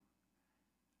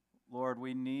Lord,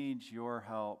 we need your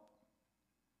help.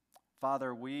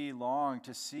 Father, we long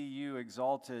to see you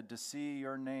exalted, to see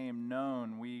your name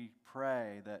known. We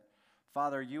pray that,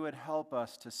 Father, you would help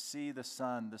us to see the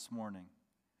Son this morning,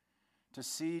 to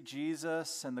see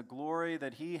Jesus and the glory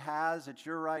that he has at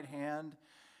your right hand.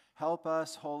 Help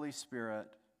us, Holy Spirit.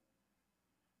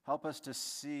 Help us to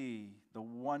see the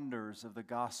wonders of the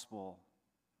gospel.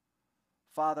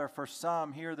 Father, for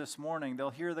some here this morning, they'll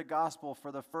hear the gospel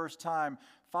for the first time.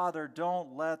 Father,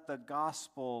 don't let the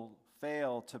gospel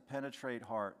fail to penetrate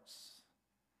hearts.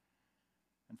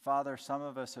 And Father, some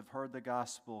of us have heard the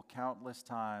gospel countless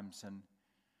times, and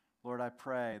Lord, I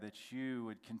pray that you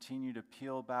would continue to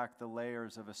peel back the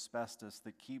layers of asbestos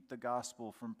that keep the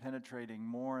gospel from penetrating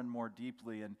more and more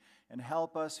deeply, and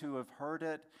help us who have heard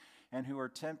it and who are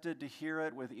tempted to hear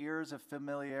it with ears of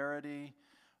familiarity.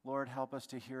 Lord, help us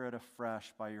to hear it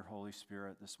afresh by your Holy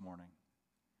Spirit this morning.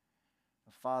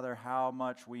 Father, how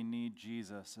much we need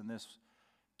Jesus in this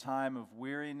time of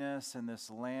weariness, in this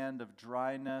land of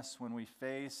dryness, when we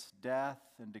face death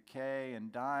and decay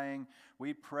and dying.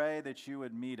 We pray that you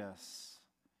would meet us.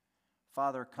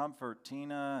 Father, comfort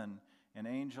Tina and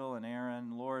Angel and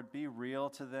Aaron. Lord, be real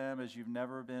to them as you've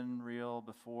never been real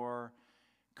before.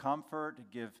 Comfort,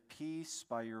 give peace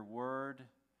by your word,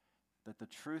 that the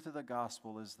truth of the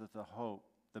gospel is that the hope,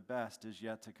 the best, is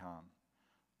yet to come.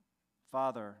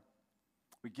 Father,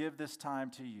 we give this time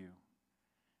to you,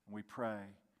 and we pray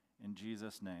in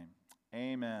Jesus' name.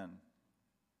 Amen.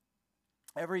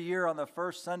 Every year on the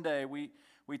first Sunday, we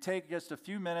take just a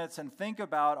few minutes and think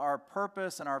about our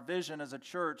purpose and our vision as a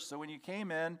church. So when you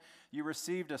came in, you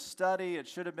received a study. It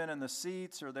should have been in the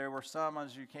seats, or there were some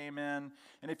as you came in.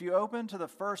 And if you open to the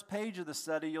first page of the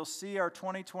study, you'll see our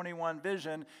 2021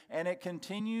 vision, and it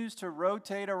continues to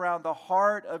rotate around the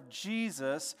heart of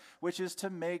Jesus, which is to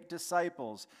make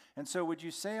disciples. And so would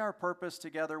you say our purpose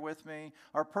together with me?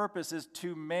 Our purpose is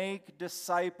to make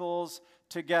disciples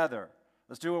together.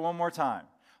 Let's do it one more time.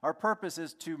 Our purpose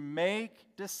is to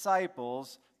make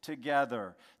disciples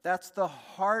together. That's the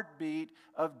heartbeat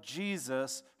of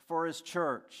Jesus for his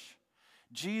church.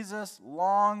 Jesus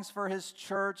longs for his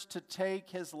church to take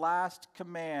his last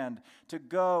command, to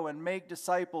go and make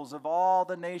disciples of all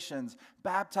the nations,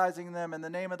 baptizing them in the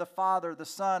name of the Father, the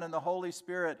Son, and the Holy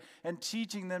Spirit, and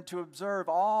teaching them to observe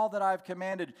all that I've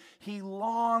commanded. He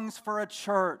longs for a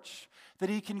church that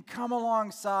he can come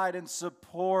alongside and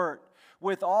support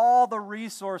with all the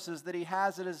resources that he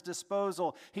has at his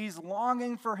disposal. He's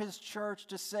longing for his church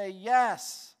to say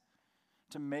yes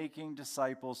to making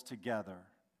disciples together.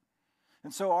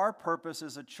 And so our purpose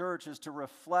as a church is to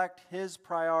reflect his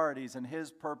priorities and his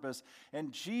purpose.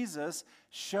 And Jesus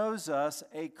shows us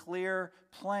a clear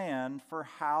plan for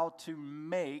how to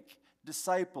make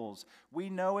disciples. We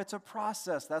know it's a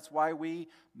process. That's why we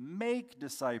make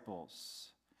disciples.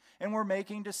 And we're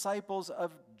making disciples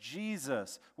of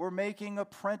Jesus. We're making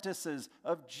apprentices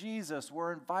of Jesus.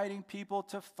 We're inviting people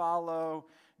to follow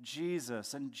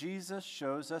Jesus. And Jesus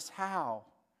shows us how.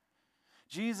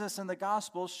 Jesus in the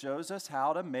gospel shows us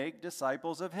how to make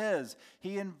disciples of his.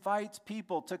 He invites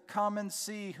people to come and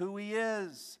see who he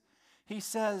is. He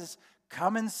says,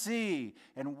 come and see.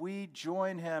 And we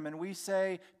join him and we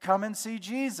say, come and see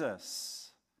Jesus.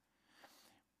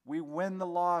 We win the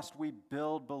lost, we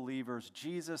build believers.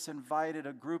 Jesus invited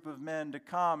a group of men to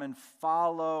come and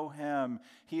follow him.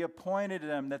 He appointed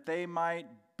them that they might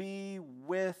be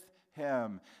with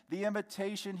him. The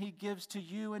invitation he gives to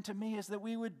you and to me is that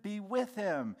we would be with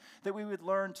him, that we would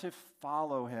learn to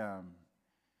follow him.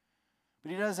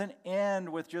 But he doesn't end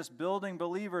with just building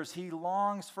believers. He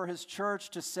longs for his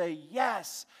church to say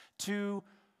yes to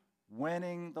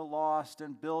winning the lost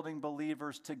and building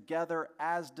believers together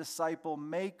as disciple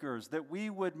makers, that we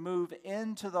would move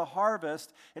into the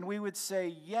harvest and we would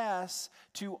say yes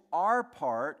to our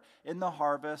part in the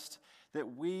harvest,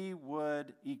 that we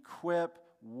would equip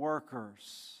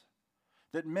workers,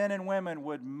 that men and women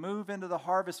would move into the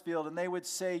harvest field and they would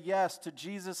say yes to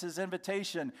Jesus'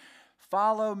 invitation.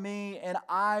 Follow me and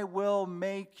I will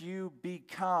make you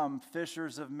become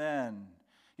fishers of men.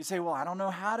 You say, well, I don't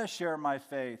know how to share my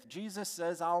faith. Jesus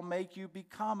says, I'll make you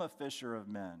become a fisher of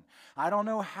men. I don't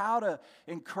know how to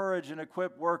encourage and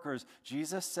equip workers.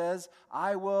 Jesus says,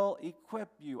 I will equip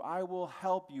you. I will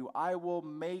help you. I will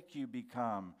make you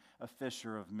become a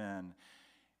fisher of men.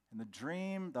 And the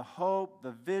dream, the hope,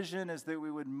 the vision is that we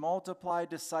would multiply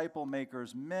disciple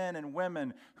makers, men and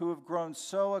women who have grown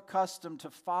so accustomed to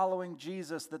following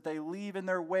Jesus that they leave in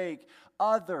their wake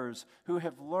others who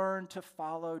have learned to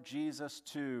follow Jesus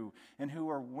too, and who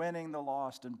are winning the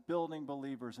lost and building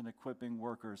believers and equipping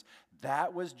workers.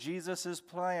 That was Jesus'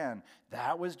 plan.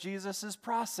 That was Jesus'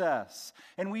 process.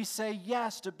 And we say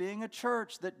yes to being a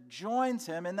church that joins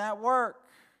him in that work.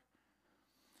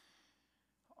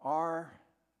 Our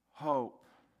hope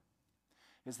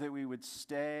is that we would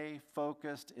stay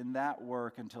focused in that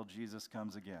work until Jesus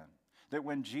comes again. That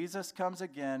when Jesus comes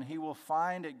again, he will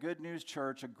find at Good News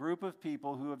Church a group of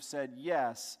people who have said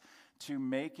yes to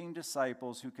making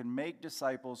disciples, who can make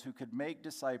disciples, who could make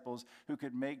disciples, who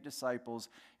could make disciples,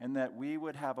 and that we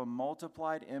would have a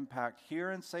multiplied impact here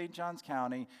in St. Johns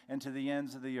County and to the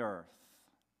ends of the earth.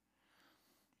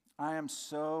 I am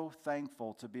so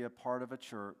thankful to be a part of a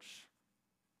church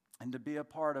and to be a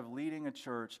part of leading a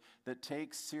church that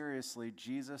takes seriously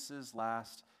Jesus'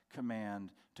 last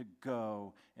command to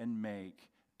go and make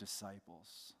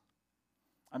disciples.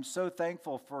 I'm so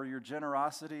thankful for your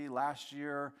generosity last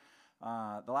year.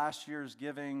 The last year's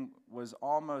giving was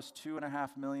almost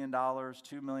 $2.5 million,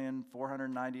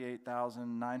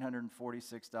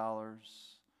 $2,498,946.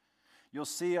 You'll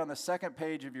see on the second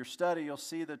page of your study, you'll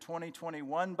see the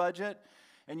 2021 budget.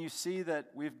 And you see that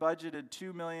we've budgeted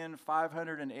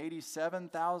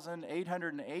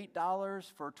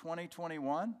 $2,587,808 for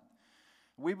 2021.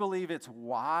 We believe it's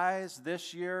wise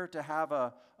this year to have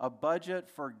a budget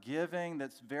for giving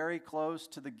that's very close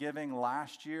to the giving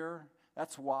last year.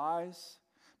 That's wise.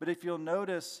 But if you'll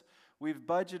notice, we've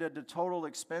budgeted the total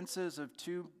expenses of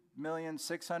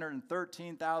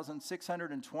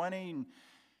 $2,613,620.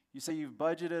 You say you've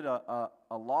budgeted a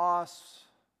loss.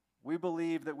 We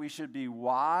believe that we should be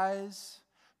wise,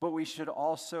 but we should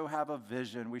also have a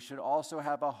vision. We should also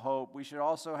have a hope. We should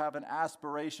also have an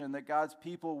aspiration that God's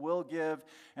people will give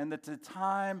and that the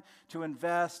time to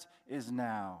invest is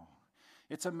now.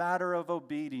 It's a matter of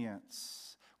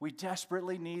obedience. We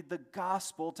desperately need the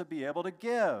gospel to be able to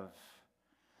give.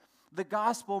 The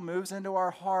gospel moves into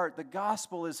our heart. The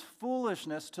gospel is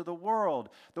foolishness to the world.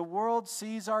 The world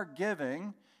sees our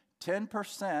giving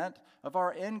 10% of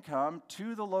our income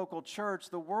to the local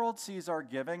church. The world sees our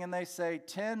giving and they say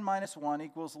 10 minus 1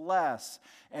 equals less.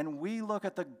 And we look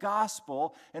at the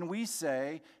gospel and we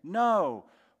say, no,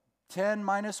 10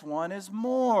 minus 1 is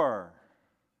more.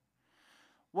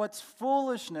 What's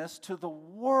foolishness to the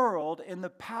world in the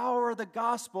power of the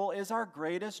gospel is our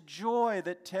greatest joy,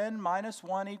 that 10 minus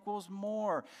 1 equals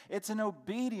more. It's an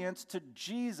obedience to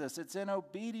Jesus. It's an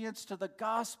obedience to the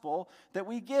gospel that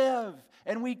we give,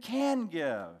 and we can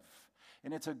give.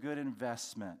 And it's a good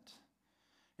investment.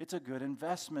 It's a good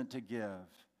investment to give.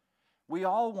 We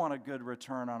all want a good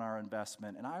return on our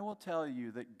investment, and I will tell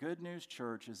you that Good News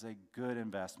Church is a good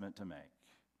investment to make.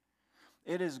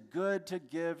 It is good to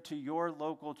give to your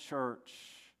local church.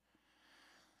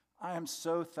 I am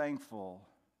so thankful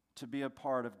to be a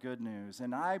part of Good News,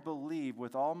 and I believe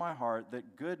with all my heart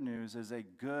that Good News is a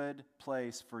good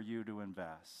place for you to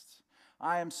invest.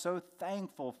 I am so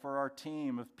thankful for our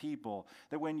team of people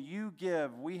that when you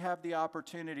give, we have the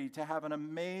opportunity to have an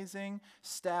amazing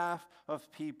staff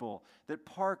of people, that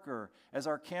Parker, as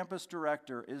our campus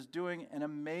director, is doing an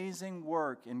amazing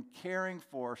work in caring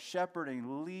for,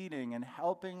 shepherding, leading, and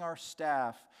helping our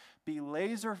staff be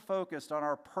laser focused on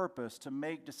our purpose to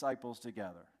make disciples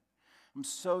together. I'm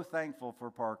so thankful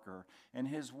for Parker and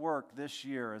his work this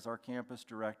year as our campus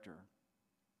director.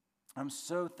 I'm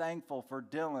so thankful for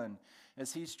Dylan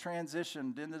as he's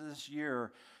transitioned into this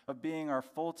year of being our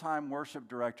full-time worship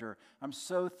director. I'm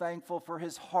so thankful for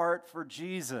his heart for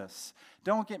Jesus.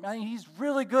 He's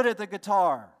really good at the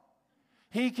guitar.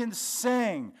 He can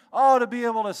sing. Oh, to be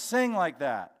able to sing like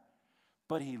that.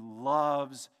 But he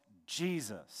loves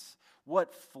Jesus.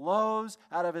 What flows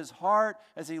out of his heart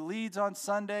as he leads on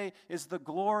Sunday is the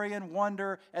glory and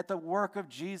wonder at the work of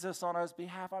Jesus on his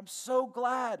behalf. I'm so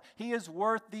glad he is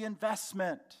worth the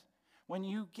investment when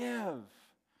you give.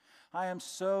 I am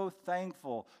so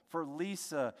thankful for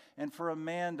Lisa and for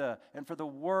Amanda and for the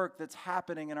work that's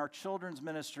happening in our children's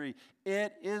ministry.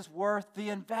 It is worth the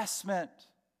investment.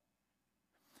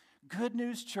 Good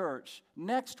News Church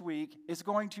next week is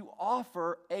going to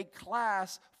offer a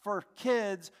class for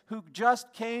kids who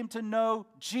just came to know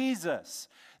Jesus.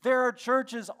 There are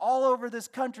churches all over this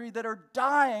country that are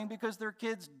dying because their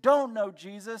kids don't know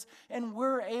Jesus, and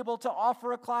we're able to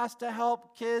offer a class to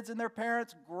help kids and their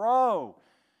parents grow.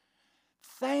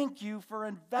 Thank you for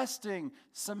investing.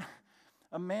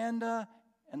 Amanda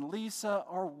and Lisa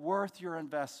are worth your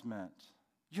investment.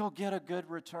 You'll get a good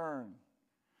return.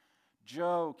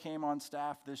 Joe came on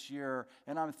staff this year,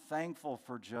 and I'm thankful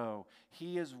for Joe.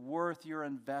 He is worth your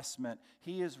investment.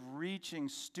 He is reaching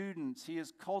students. He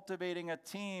is cultivating a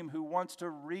team who wants to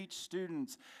reach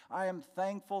students. I am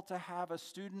thankful to have a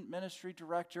student ministry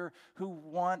director who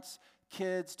wants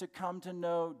kids to come to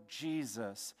know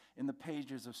Jesus in the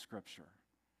pages of Scripture.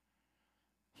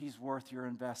 He's worth your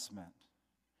investment.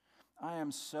 I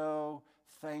am so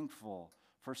thankful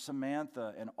for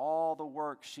Samantha and all the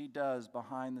work she does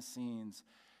behind the scenes,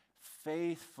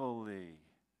 faithfully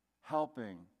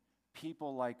helping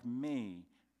people like me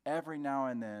every now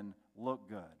and then look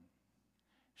good.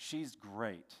 She's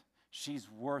great. She's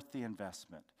worth the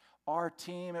investment. Our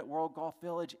team at World Golf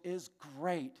Village is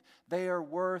great. They are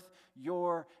worth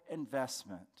your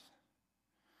investment.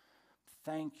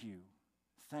 Thank you,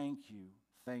 thank you,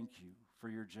 thank you for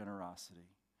your generosity.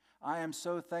 I am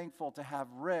so thankful to have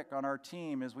Rick on our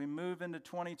team as we move into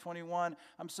 2021.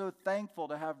 I'm so thankful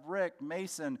to have Rick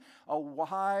Mason, a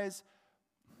wise,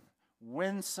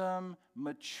 winsome,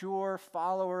 mature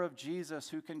follower of Jesus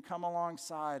who can come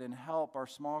alongside and help our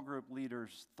small group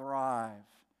leaders thrive.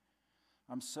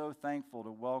 I'm so thankful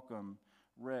to welcome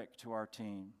Rick to our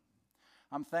team.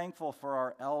 I'm thankful for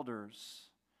our elders.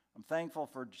 I'm thankful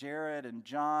for Jared and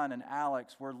John and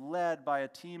Alex. We're led by a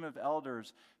team of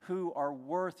elders who are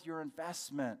worth your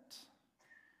investment.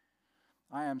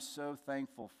 I am so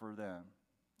thankful for them.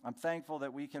 I'm thankful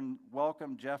that we can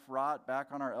welcome Jeff Rott back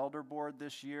on our elder board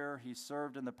this year. He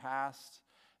served in the past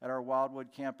at our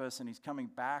Wildwood campus, and he's coming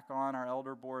back on our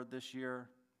elder board this year.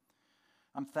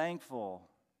 I'm thankful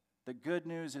that Good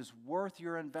News is worth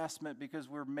your investment because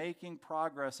we're making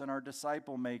progress in our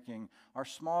disciple making. Our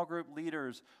small group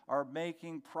leaders are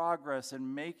making progress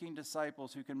in making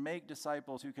disciples who can make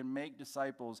disciples who can make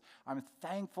disciples. I'm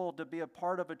thankful to be a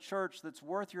part of a church that's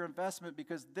worth your investment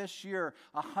because this year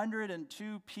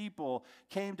 102 people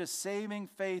came to saving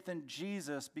faith in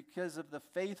Jesus because of the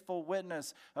faithful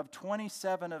witness of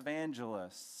 27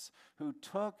 evangelists who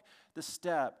took the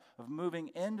step of moving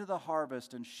into the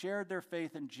harvest and shared their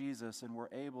faith in Jesus and were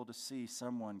able to see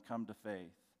someone come to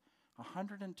faith.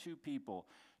 102 people,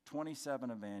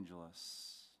 27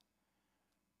 evangelists.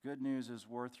 Good News is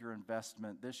worth your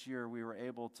investment. Last year we were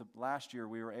able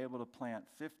to plant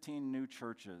 15 new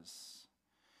churches.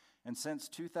 And since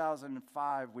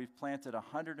 2005, we've planted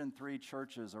 103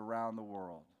 churches around the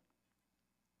world.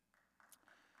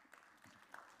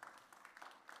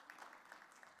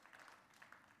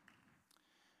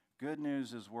 Good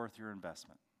News is worth your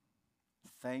investment.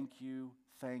 Thank you,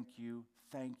 thank you,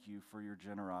 thank you for your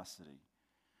generosity.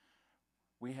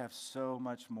 We have so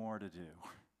much more to do.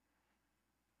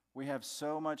 We have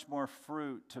so much more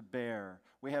fruit to bear.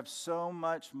 We have so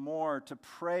much more to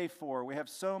pray for. We have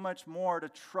so much more to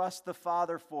trust the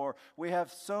Father for. We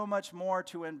have so much more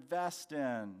to invest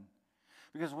in.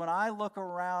 Because when I look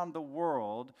around the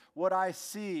world, what I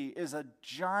see is a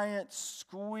giant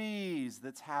squeeze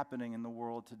that's happening in the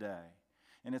world today.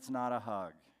 And it's not a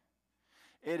hug.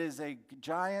 It is a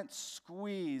giant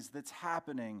squeeze that's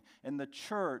happening, and the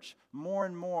church more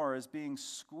and more is being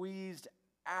squeezed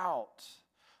out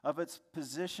of its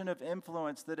position of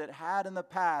influence that it had in the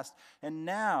past. And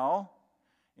now,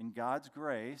 in God's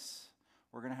grace,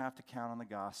 we're going to have to count on the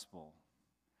gospel.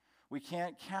 We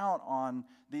can't count on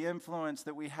the influence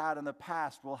that we had in the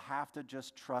past. We'll have to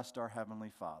just trust our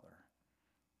Heavenly Father.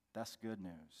 That's good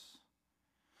news.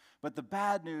 But the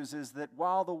bad news is that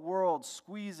while the world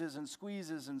squeezes and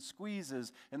squeezes and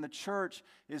squeezes, and the church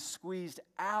is squeezed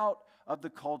out of the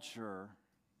culture,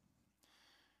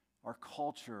 our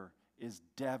culture is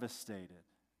devastated.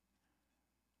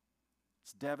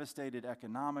 It's devastated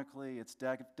economically, it's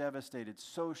devastated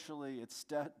socially, it's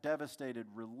devastated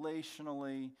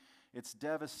relationally, it's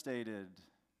devastated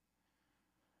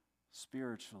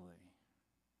spiritually.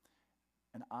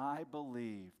 And I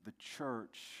believe the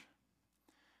church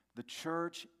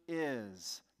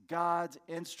is God's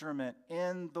instrument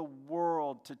in the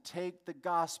world to take the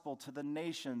gospel to the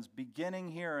nations, beginning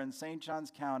here in St.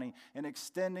 Johns County and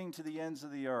extending to the ends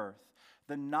of the earth.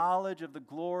 The knowledge of the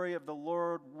glory of the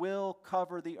Lord will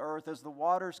cover the earth as the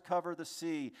waters cover the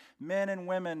sea. Men and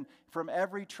women from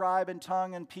every tribe and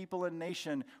tongue and people and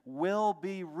nation will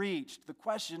be reached. The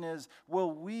question is,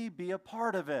 will we be a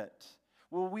part of it?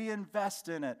 Will we invest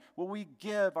in it? Will we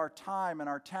give our time and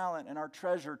our talent and our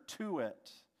treasure to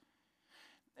it?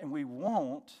 And we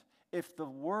won't if the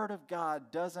Word of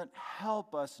God doesn't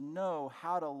help us know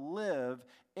how to live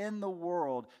in the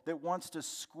world that wants to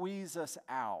squeeze us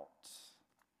out.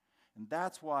 And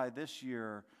that's why this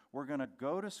year we're going to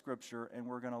go to Scripture and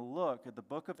we're going to look at the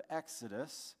book of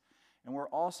Exodus, And we're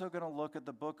also going to look at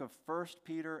the book of 1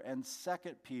 Peter and 2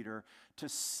 Peter to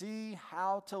see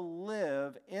how to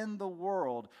live in the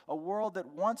world, a world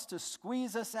that wants to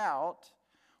squeeze us out.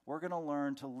 We're going to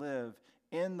learn to live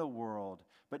in the world,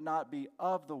 but not be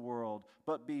of the world,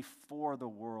 but be for the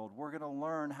world. We're going to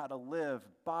learn how to live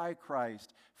by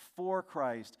Christ, for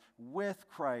Christ, with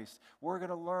Christ. We're going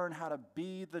to learn how to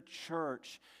be the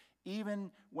church. Even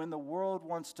when the world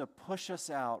wants to push us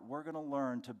out, we're going to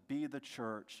learn to be the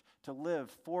church, to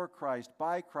live for Christ,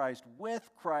 by Christ, with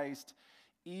Christ,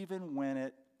 even when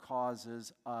it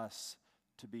causes us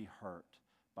to be hurt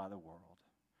by the world.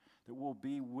 That we'll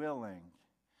be willing,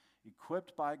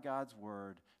 equipped by God's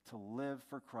word, to live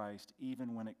for Christ,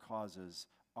 even when it causes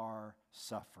our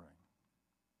suffering.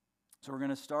 So we're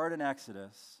going to start in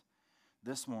Exodus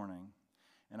this morning.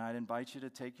 And I'd invite you to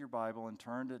take your Bible and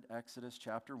turn to Exodus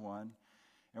chapter 1.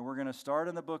 And we're going to start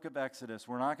in the book of Exodus.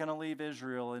 We're not going to leave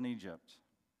Israel in Egypt.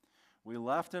 We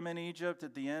left them in Egypt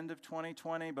at the end of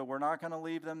 2020, but we're not going to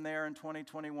leave them there in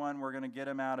 2021. We're going to get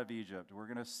them out of Egypt. We're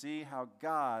going to see how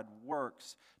God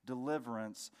works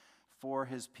deliverance for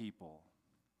his people.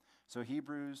 So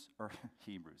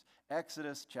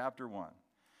Exodus chapter 1.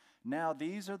 Now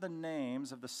these are the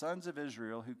names of the sons of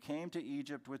Israel who came to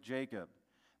Egypt with Jacob.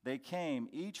 They came,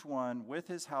 each one with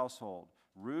his household,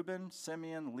 Reuben,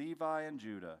 Simeon, Levi, and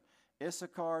Judah,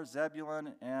 Issachar,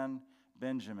 Zebulun, and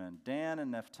Benjamin, Dan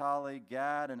and Naphtali,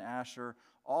 Gad and Asher.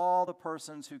 All the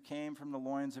persons who came from the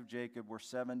loins of Jacob were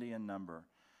 70 in number.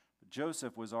 But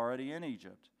Joseph was already in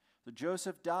Egypt. So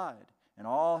Joseph died, and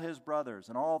all his brothers,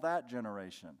 and all that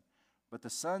generation. But the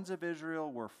sons of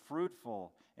Israel were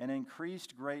fruitful and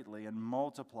increased greatly and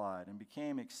multiplied and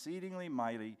became exceedingly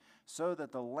mighty, so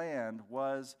that the land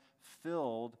was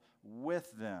filled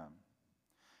with them.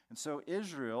 And so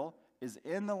Israel is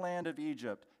in the land of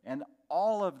Egypt, and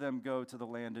all of them go to the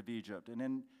land of Egypt. And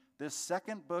in this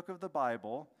second book of the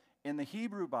Bible, in the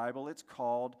Hebrew Bible, it's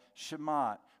called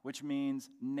Shemot, which means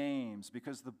names,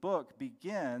 because the book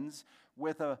begins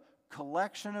with a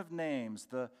collection of names,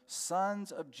 the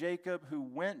sons of Jacob who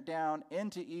went down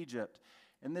into Egypt.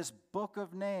 And this book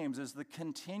of names is the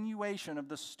continuation of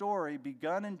the story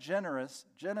begun in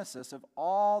Genesis of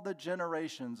all the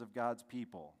generations of God's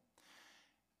people.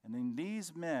 And in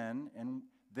these men and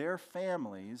their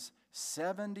families,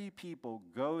 70 people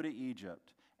go to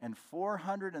Egypt. And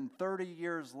 430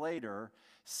 years later,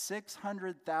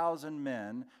 600,000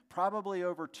 men, probably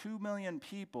over 2 million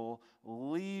people,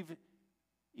 leave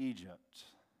Egypt.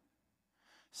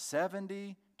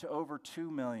 70 to over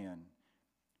 2 million.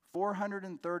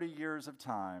 430 years of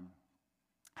time.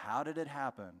 How did it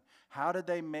happen? How did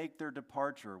they make their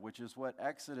departure, which is what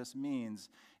Exodus means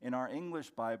in our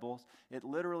English Bibles? It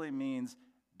literally means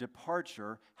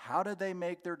departure. How did they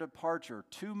make their departure?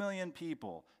 2 million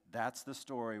people. That's the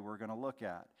story we're going to look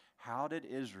at. How did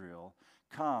Israel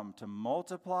come to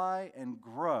multiply and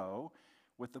grow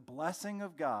with the blessing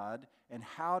of God, and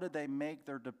how did they make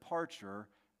their departure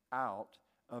out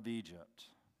of Egypt?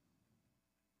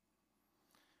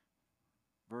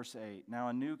 Verse 8, now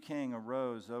a new king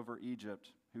arose over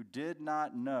Egypt who did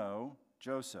not know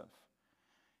Joseph.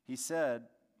 He said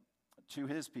to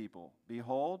his people,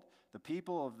 behold, the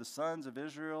people of the sons of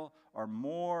Israel are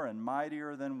more and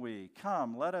mightier than we.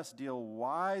 Come, let us deal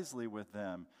wisely with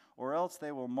them, or else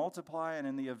they will multiply, and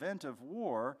in the event of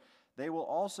war, they will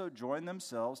also join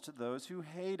themselves to those who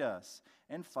hate us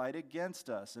and fight against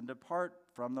us and depart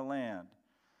from the land.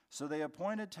 So they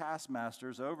appointed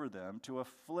taskmasters over them to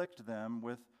afflict them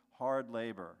with hard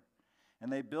labor.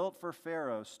 And they built for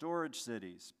Pharaoh storage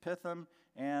cities, Pithom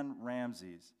and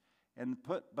Ramses.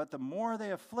 But the more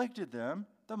they afflicted them,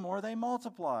 the more they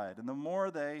multiplied, and the more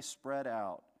they spread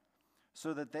out,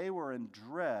 so that they were in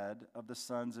dread of the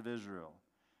sons of Israel.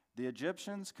 The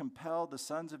Egyptians compelled the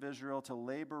sons of Israel to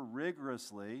labor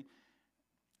rigorously,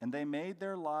 and they made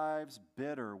their lives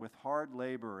bitter with hard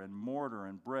labor and mortar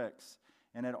and bricks,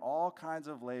 and had all kinds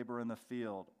of labor in the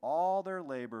field, all their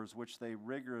labors which they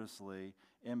rigorously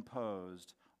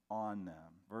imposed on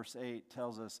them. Verse 8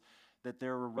 tells us that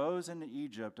there arose in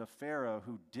Egypt a Pharaoh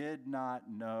who did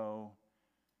not know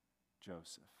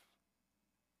Joseph.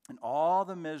 And all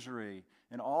the misery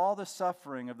and all the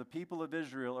suffering of the people of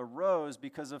Israel arose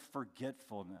because of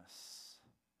forgetfulness.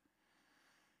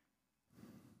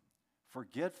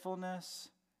 Forgetfulness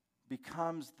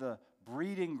becomes the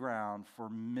breeding ground for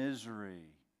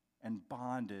misery and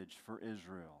bondage for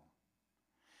Israel.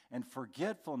 And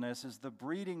forgetfulness is the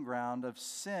breeding ground of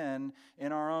sin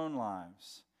in our own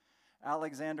lives.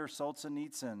 Alexander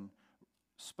Solzhenitsyn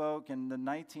spoke in the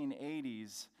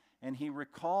 1980s And he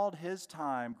recalled his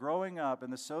time growing up in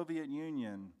the Soviet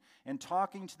Union and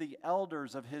talking to the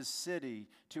elders of his city,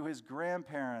 to his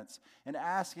grandparents, and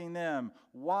asking them,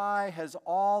 why has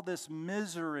all this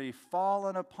misery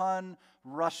fallen upon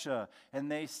Russia?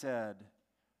 And they said,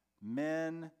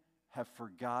 men have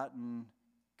forgotten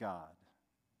God.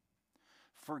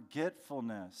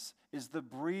 Forgetfulness is the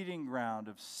breeding ground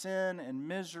of sin and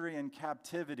misery and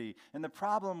captivity. And the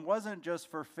problem wasn't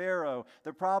just for Pharaoh.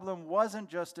 The problem wasn't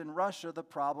just in Russia. The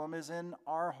problem is in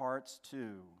our hearts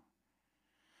too.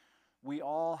 We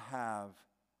all have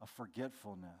a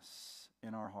forgetfulness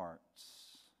in our hearts.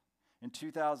 In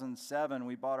 2007,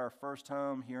 we bought our first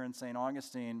home here in St.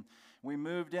 Augustine. We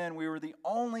moved in. We were the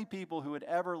only people who had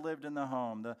ever lived in the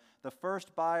home. The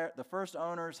first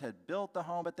owners had built the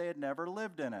home, but they had never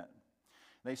lived in it.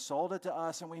 They sold it to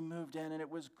us, and we moved in, and it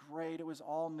was great. It was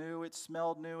all new. It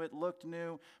smelled new. It looked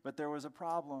new, but there was a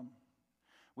problem.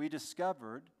 We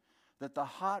discovered that the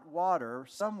hot water,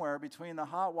 somewhere between the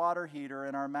hot water heater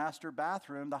and our master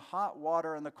bathroom, the hot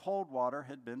water and the cold water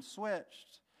had been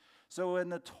switched. So in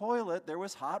the toilet, there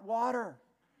was hot water.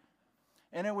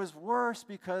 And it was worse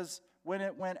because when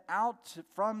it went out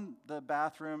from the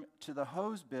bathroom to the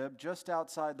hose bib just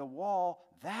outside the wall,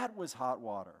 that was hot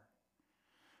water,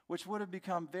 which would have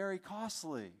become very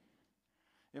costly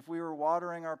if we were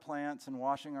watering our plants and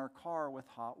washing our car with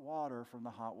hot water from the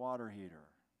hot water heater.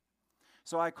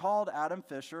 So I called Adam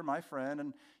Fisher, my friend,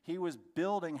 and he was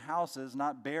building houses,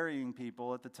 not burying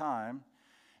people at the time.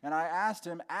 And I asked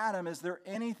him, Adam, is there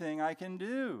anything I can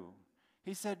do?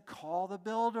 He said, call the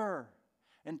builder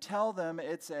and tell them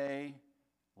it's a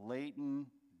latent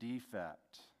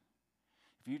defect.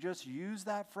 If you just use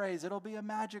that phrase, it'll be a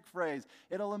magic phrase.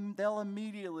 They'll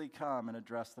immediately come and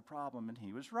address the problem. And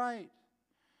he was right.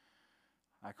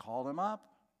 I called him up.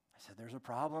 I said, there's a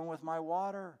problem with my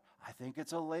water. I think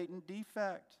it's a latent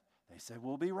defect. They said,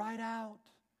 we'll be right out.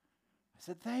 I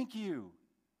said, thank you.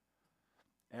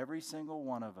 Every single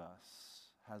one of us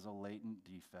has a latent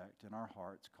defect in our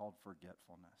hearts called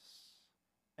forgetfulness.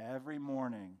 Every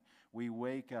morning we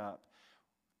wake up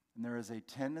and there is a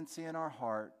tendency in our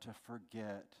heart to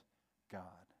forget God.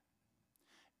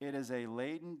 It is a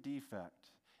latent defect.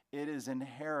 It is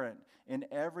inherent in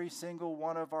every single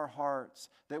one of our hearts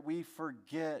that we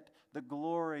forget the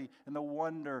glory and the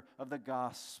wonder of the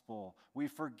gospel. We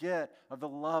forget of the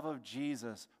love of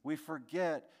Jesus. We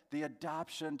forget the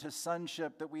adoption to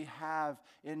sonship that we have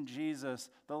in Jesus,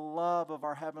 the love of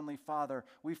our Heavenly Father.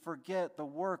 We forget the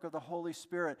work of the Holy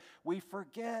Spirit. We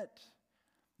forget.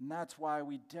 And that's why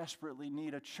we desperately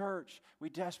need a church. We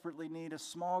desperately need a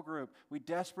small group. We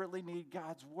desperately need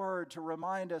God's word to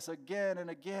remind us again and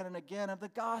again and again of the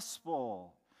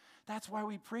gospel. That's why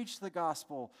we preach the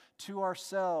gospel to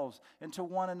ourselves and to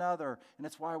one another. And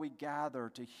it's why we gather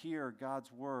to hear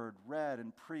God's word read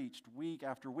and preached week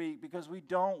after week, because we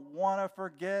don't want to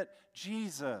forget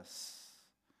Jesus.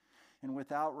 And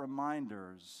without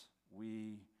reminders,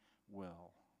 we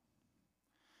will.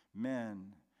 Men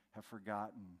have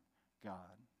forgotten God.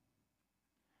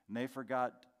 And they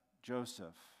forgot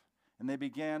Joseph. And they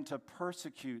began to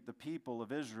persecute the people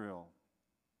of Israel.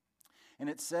 And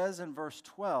it says in verse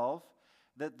 12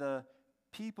 that the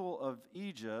people of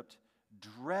Egypt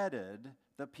dreaded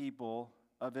the people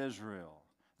of Israel.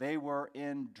 They were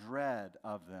in dread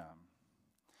of them.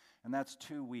 And that's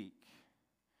too weak.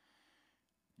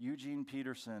 Eugene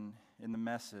Peterson in The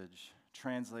Message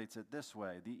translates it this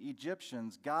way: the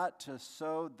Egyptians got to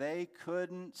so they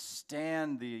couldn't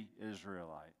stand the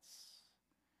Israelites.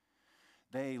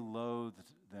 They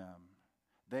loathed them.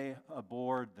 They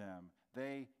abhorred them.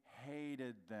 They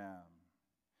hated them.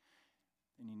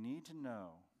 And you need to know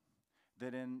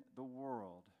that in the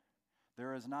world,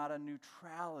 there is not a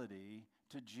neutrality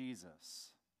to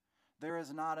Jesus. There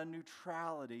is not a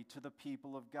neutrality to the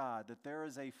people of God, that there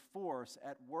is a force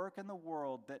at work in the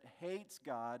world that hates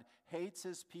God, hates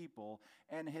his people,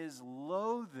 and his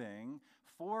loathing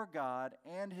for God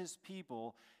and his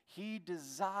people, he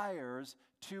desires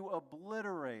to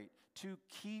obliterate, to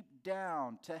keep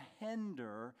down, to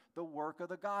hinder the work of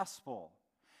the gospel.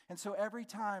 And so every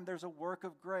time there's a work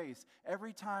of grace,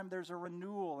 every time there's a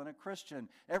renewal in a Christian,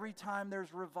 every time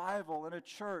there's revival in a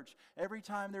church, every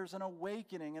time there's an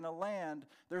awakening in a land,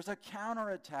 there's a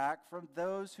counterattack from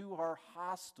those who are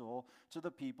hostile to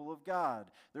the people of God.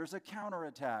 There's a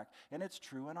counterattack, and it's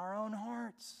true in our own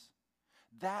hearts.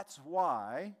 That's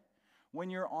why when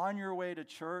you're on your way to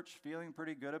church feeling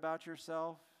pretty good about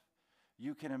yourself,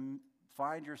 you can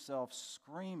find yourself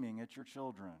screaming at your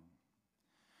children.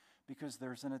 Because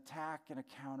there's an attack and a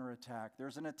counterattack.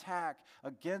 There's an attack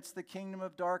against the kingdom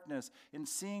of darkness in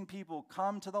seeing people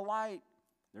come to the light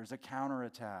There's a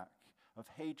counterattack of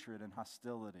hatred and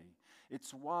hostility.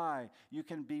 It's why you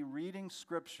can be reading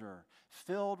Scripture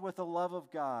filled with the love of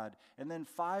God, and then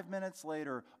 5 minutes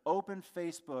later, open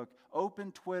Facebook,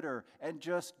 open Twitter, and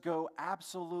just go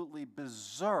absolutely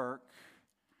berserk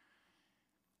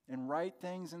and write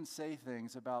things and say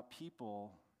things about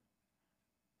people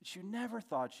that you never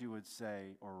thought you would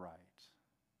say or write.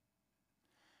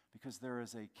 Because there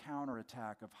is a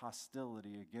counterattack of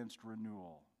hostility against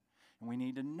renewal. And we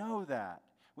need to know that.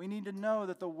 We need to know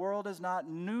that the world is not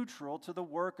neutral to the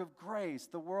work of grace.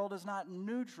 The world is not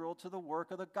neutral to the work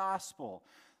of the gospel.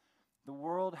 The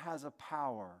world has a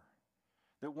power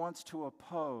that wants to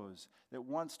oppose, that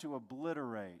wants to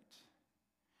obliterate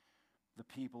the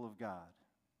people of God.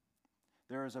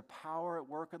 There is a power at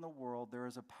work in the world. There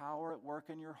is a power at work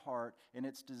in your heart, and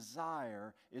its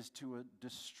desire is to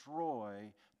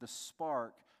destroy the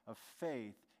spark of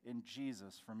faith in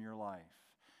Jesus from your life.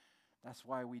 That's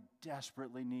why we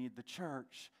desperately need the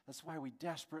church. That's why we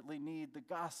desperately need the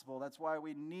gospel. That's why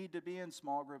we need to be in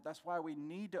small group. That's why we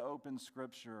need to open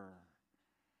Scripture.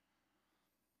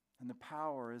 And the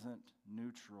power isn't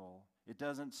neutral. It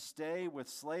doesn't stay with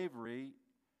slavery.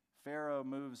 Pharaoh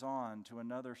moves on to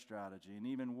another strategy, an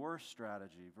even worse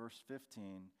strategy. Verse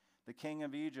 15, the king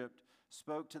of Egypt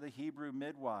spoke to the Hebrew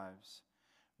midwives,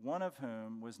 one of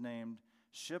whom was named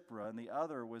Shiphrah and the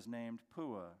other was named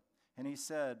Puah. And he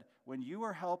said, when you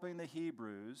are helping the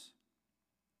Hebrew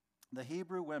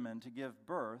women to give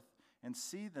birth and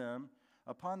see them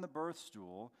upon the birth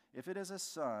stool, if it is a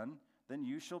son, then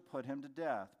you shall put him to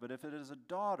death. But if it is a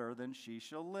daughter, then she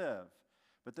shall live.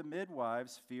 But the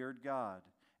midwives feared God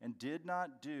and did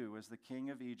not do as the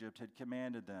king of Egypt had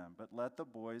commanded them, but let the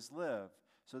boys live.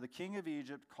 So the king of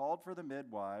Egypt called for the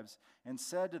midwives and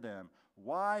said to them,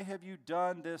 why have you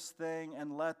done this thing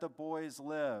and let the boys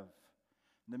live?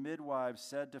 And the midwives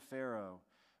said to Pharaoh,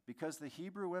 because the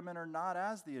Hebrew women are not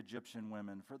as the Egyptian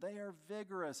women, for they are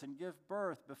vigorous and give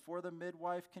birth before the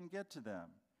midwife can get to them.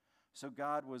 So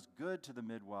God was good to the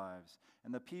midwives,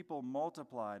 and the people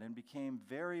multiplied and became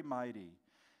very mighty,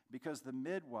 because the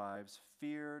midwives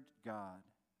feared God.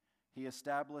 He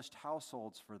established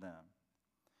households for them.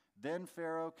 Then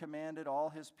Pharaoh commanded all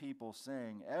his people,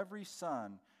 saying, every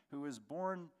son who is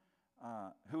born,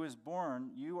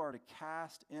 you are to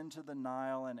cast into the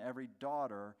Nile, and every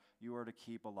daughter you are to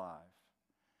keep alive.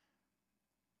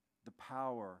 The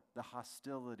power, the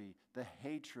hostility, the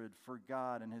hatred for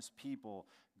God and his people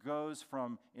goes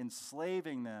from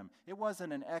enslaving them. It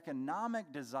wasn't an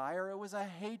economic desire, it was a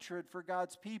hatred for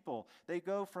God's people. They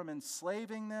go from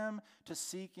enslaving them to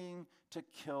seeking to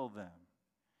kill them.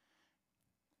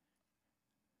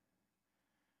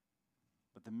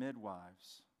 But the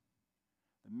midwives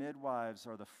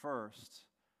are the first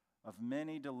of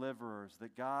many deliverers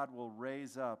that God will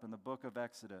raise up in the book of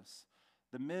Exodus.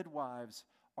 The midwives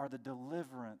are the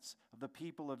deliverance of the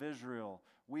people of Israel.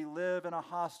 We live in a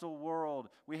hostile world.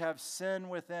 We have sin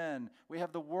within. We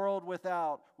have the world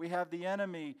without. We have the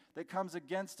enemy that comes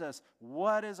against us.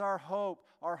 What is our hope?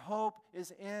 Our hope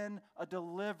is in a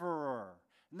deliverer.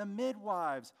 And the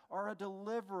midwives are a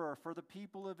deliverer for the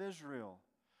people of Israel.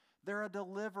 They're a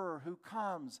deliverer who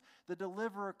comes. The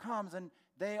deliverer comes, and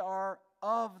they are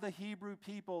of the Hebrew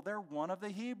people. They're one of the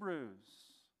Hebrews.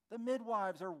 The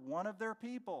midwives are one of their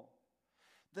people.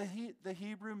 The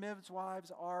Hebrew midwives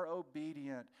are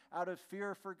obedient. Out of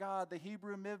fear for God, the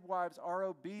Hebrew midwives are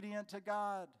obedient to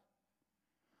God.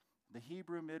 The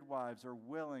Hebrew midwives are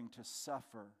willing to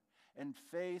suffer and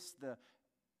face the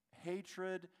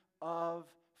hatred of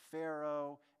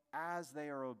Pharaoh as they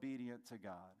are obedient to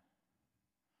God.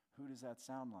 Who does that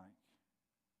sound like?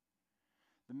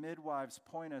 The midwives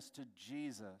point us to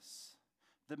Jesus.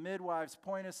 The midwives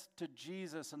point us to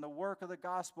Jesus and the work of the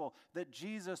gospel, that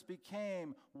Jesus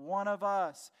became one of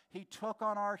us. He took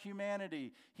on our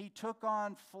humanity. He took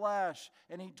on flesh,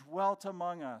 and he dwelt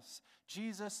among us.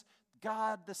 Jesus,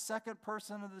 God, the second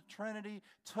person of the Trinity,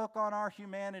 took on our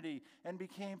humanity and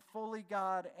became fully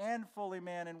God and fully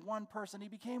man in one person. He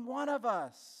became one of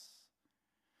us.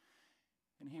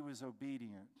 And he was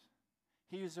obedient.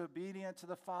 He was obedient to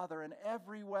the Father in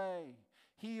every way.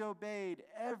 He obeyed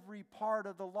every part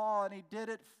of the law, and he did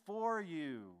it for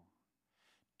you.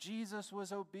 Jesus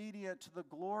was obedient to the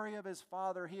glory of his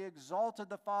Father. He exalted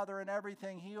the Father in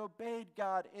everything. He obeyed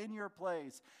God in your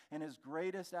place. And his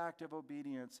greatest act of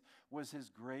obedience was his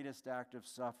greatest act of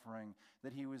suffering,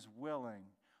 that he was willing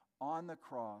on the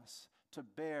cross to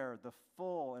bear the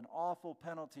full and awful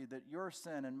penalty that your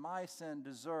sin and my sin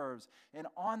deserves. And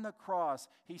on the cross,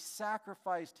 he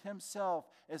sacrificed himself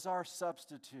as our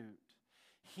substitute.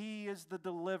 He is the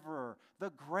deliverer,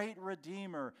 the great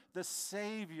redeemer, the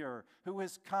Savior who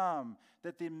has come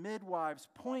that the midwives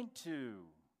point to.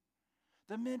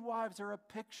 The midwives are a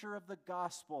picture of the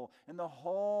gospel, and the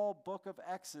whole book of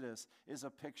Exodus is a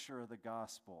picture of the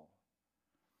gospel.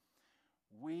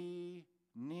 We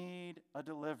need a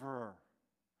deliverer.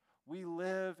 We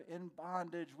live in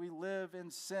bondage. We live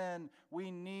in sin.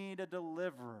 We need a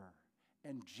deliverer.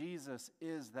 And Jesus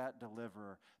is that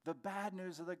deliverer. The bad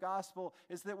news of the gospel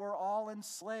is that we're all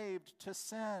enslaved to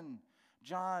sin.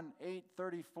 John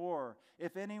 8:34,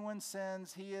 if anyone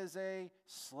sins, he is a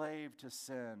slave to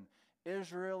sin.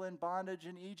 Israel in bondage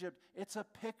in Egypt, it's a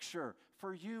picture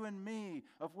for you and me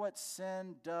of what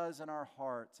sin does in our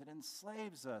hearts. It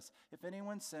enslaves us. If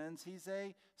anyone sins, he's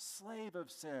a slave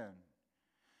of sin.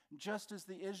 Just as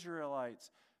the Israelites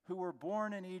who were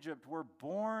born in Egypt were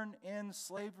born in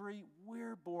slavery,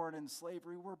 we're born in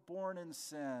slavery. We're born in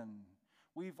sin.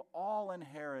 We've all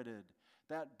inherited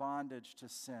that bondage to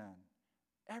sin.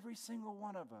 Every single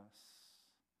one of us.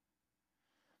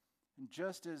 And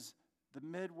just as the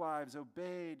midwives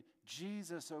obeyed,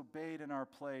 Jesus obeyed in our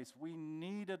place. We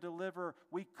need a deliverer.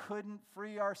 We couldn't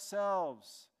free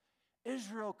ourselves.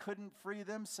 Israel couldn't free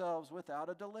themselves without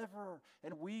a deliverer,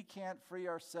 and we can't free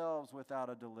ourselves without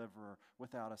a deliverer,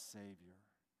 without a Savior.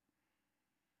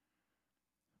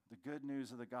 The good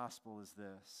news of the gospel is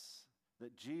this,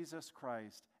 that Jesus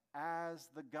Christ, as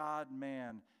the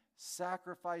God-man,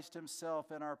 sacrificed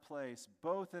himself in our place,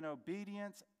 both in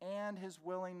obedience and his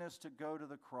willingness to go to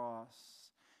the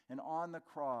cross. And on the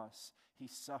cross, he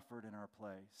suffered in our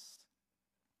place.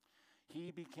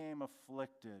 He became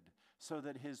afflicted so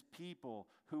that his people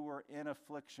who were in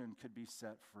affliction could be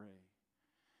set free.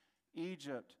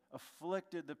 Egypt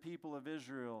afflicted the people of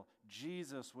Israel.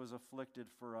 Jesus was afflicted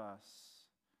for us.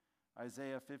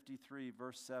 Isaiah 53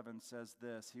 verse 7 says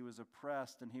this, he was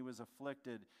oppressed and he was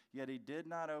afflicted, yet he did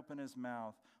not open his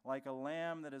mouth. Like a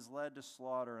lamb that is led to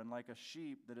slaughter and like a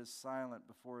sheep that is silent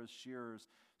before his shearers,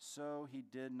 so he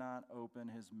did not open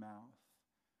his mouth.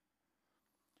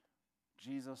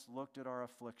 Jesus looked at our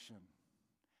affliction.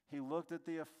 He looked at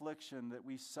the affliction that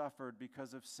we suffered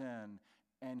because of sin,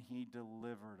 and he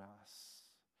delivered us.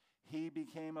 He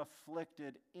became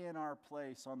afflicted in our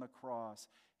place on the cross.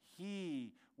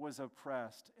 He was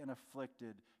oppressed and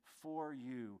afflicted for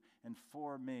you and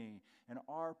for me. And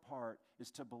our part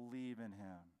is to believe in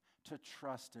him, to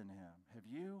trust in him. Have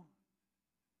you?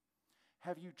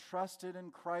 Have you trusted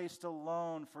in Christ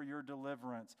alone for your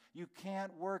deliverance? You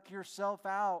can't work yourself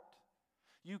out.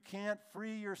 You can't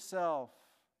free yourself.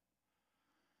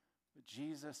 But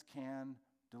Jesus can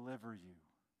deliver you.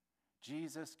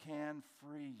 Jesus can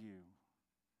free you.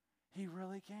 He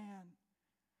really can.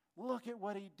 Look at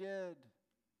what he did.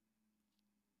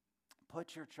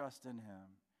 Put your trust in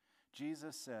him.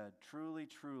 Jesus said, truly,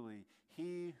 truly,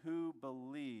 he who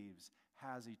believes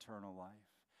has eternal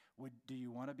life. Do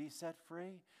you want to be set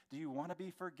free? Do you want to be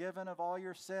forgiven of all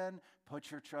your sin? Put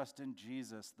your trust in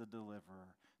Jesus, the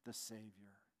deliverer, the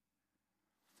Savior.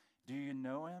 Do you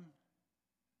know him?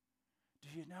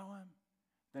 Do you know him?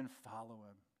 Then follow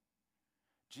him.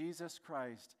 Jesus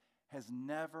Christ has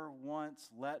never once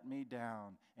let me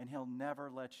down, and he'll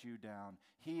never let you down.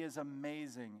 He is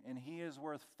amazing, and he is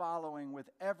worth following with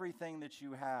everything that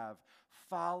you have.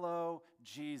 Follow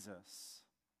Jesus.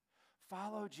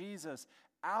 Follow Jesus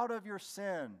out of your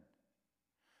sin.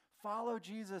 Follow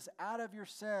Jesus out of your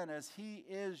sin as he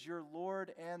is your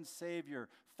Lord and Savior.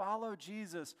 Follow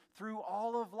Jesus through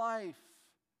all of life.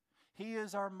 He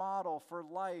is our model for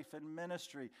life and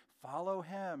ministry. Follow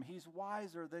him. He's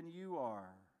wiser than you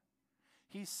are.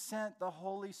 He sent the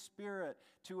Holy Spirit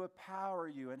to empower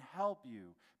you and help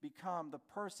you become the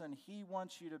person he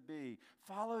wants you to be.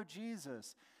 Follow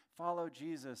Jesus. Follow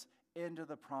Jesus into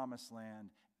the promised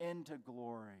land, into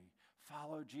glory.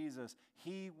 Follow Jesus.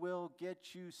 He will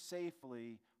get you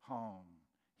safely home.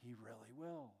 He really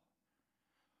will.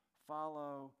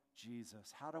 Follow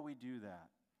Jesus. How do we do that?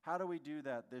 How do we do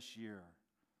that this year?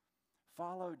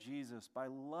 Follow Jesus by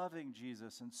loving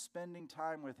Jesus and spending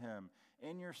time with him.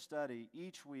 In your study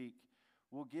each week,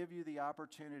 we'll give you the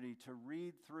opportunity to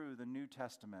read through the New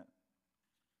Testament.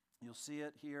 You'll see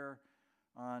it here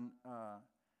on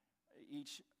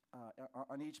each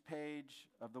page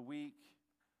of the week.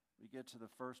 We get to the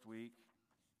first week.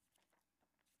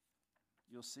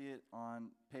 You'll see it on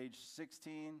page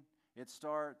 16. It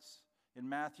starts in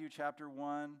Matthew chapter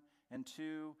 1 and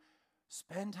 2.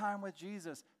 Spend time with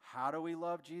Jesus. How do we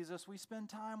love Jesus? We spend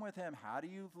time with him. How do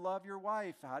you love your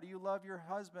wife? How do you love your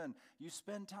husband? You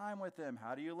spend time with him.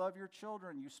 How do you love your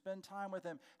children? You spend time with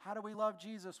him. How do we love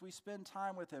Jesus? We spend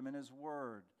time with him in his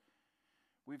word.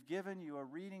 We've given you a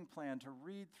reading plan to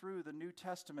read through the New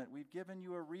Testament. We've given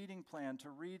you a reading plan to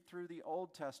read through the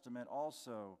Old Testament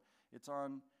also. It's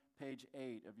on page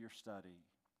 8 of your study.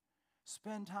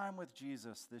 Spend time with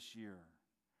Jesus this year.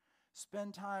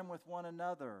 Spend time with one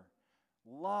another.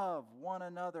 Love one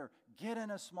another. Get in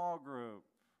a small group.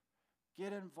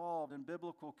 Get involved in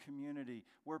biblical community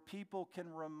where people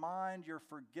can remind your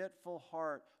forgetful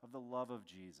heart of the love of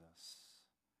Jesus.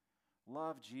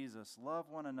 Love Jesus. Love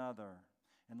one another.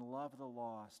 And love the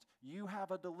lost. You have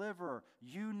a deliverer.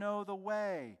 You know the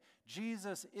way.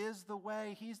 Jesus is the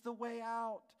way. He's the way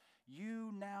out.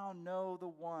 You now know the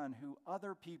one who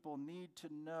other people need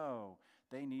to know.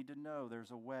 They need to know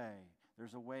there's a way.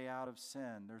 There's a way out of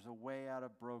sin. There's a way out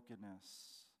of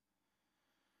brokenness.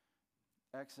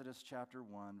 Exodus chapter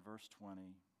 1, verse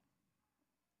 20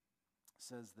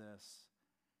 says this: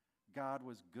 God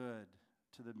was good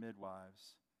to the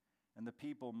midwives, and the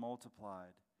people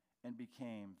multiplied and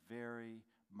became very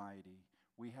mighty.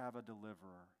 We have a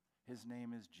deliverer. His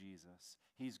name is Jesus.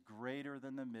 He's greater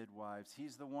than the midwives.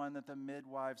 He's the one that the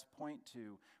midwives point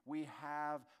to. We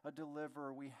have a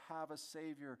deliverer. We have a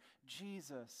Savior,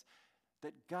 Jesus.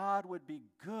 That God would be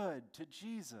good to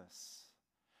Jesus.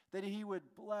 That He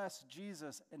would bless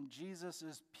Jesus and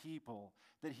Jesus' people.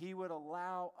 That He would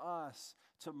allow us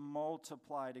to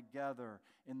multiply together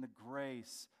in the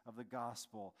grace of the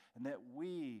gospel. And that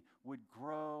we would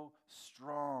grow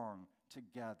strong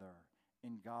together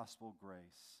in gospel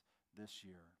grace this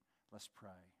year. Let's pray.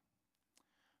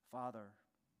 Father,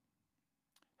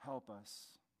 help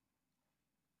us.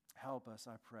 Help us,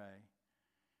 I pray.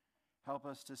 Help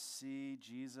us to see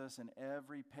Jesus in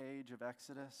every page of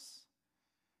Exodus.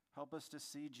 Help us to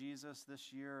see Jesus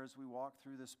this year as we walk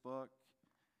through this book.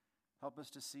 Help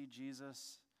us to see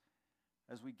Jesus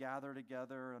as we gather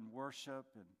together and worship,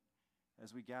 and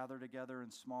as we gather together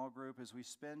in small group, as we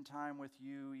spend time with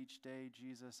you each day.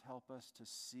 Jesus, help us to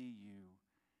see you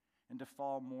and to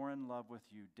fall more in love with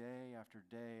you day after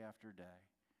day after day.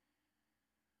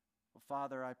 Well,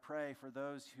 Father, I pray for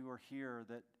those who are here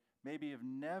that maybe have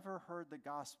never heard the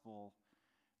gospel,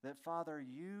 that, Father,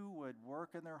 you would work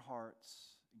in their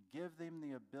hearts, give them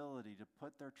the ability to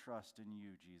put their trust in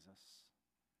you, Jesus.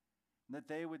 And that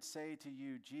they would say to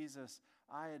you, Jesus,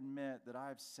 I admit that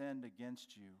I've sinned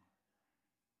against you,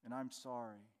 and I'm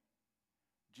sorry.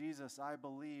 Jesus, I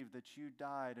believe that you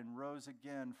died and rose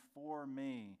again for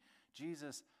me.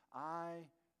 Jesus, I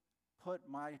put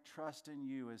my trust in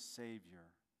you as Savior,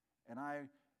 and I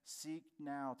seek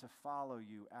now to follow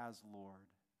you as Lord.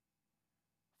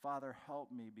 Father,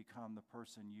 help me become the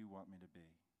person you want me to be.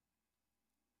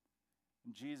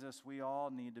 And Jesus, we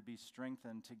all need to be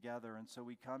strengthened together, and so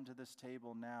we come to this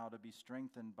table now to be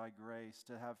strengthened by grace,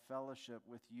 to have fellowship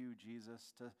with you,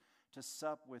 Jesus, to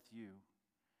sup with you.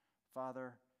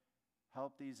 Father,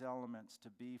 help these elements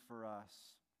to be for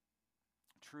us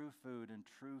true food and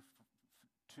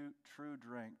true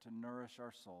drink to nourish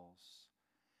our souls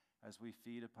as we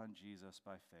feed upon Jesus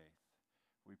by faith.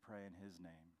 We pray in his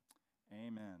name.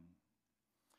 Amen.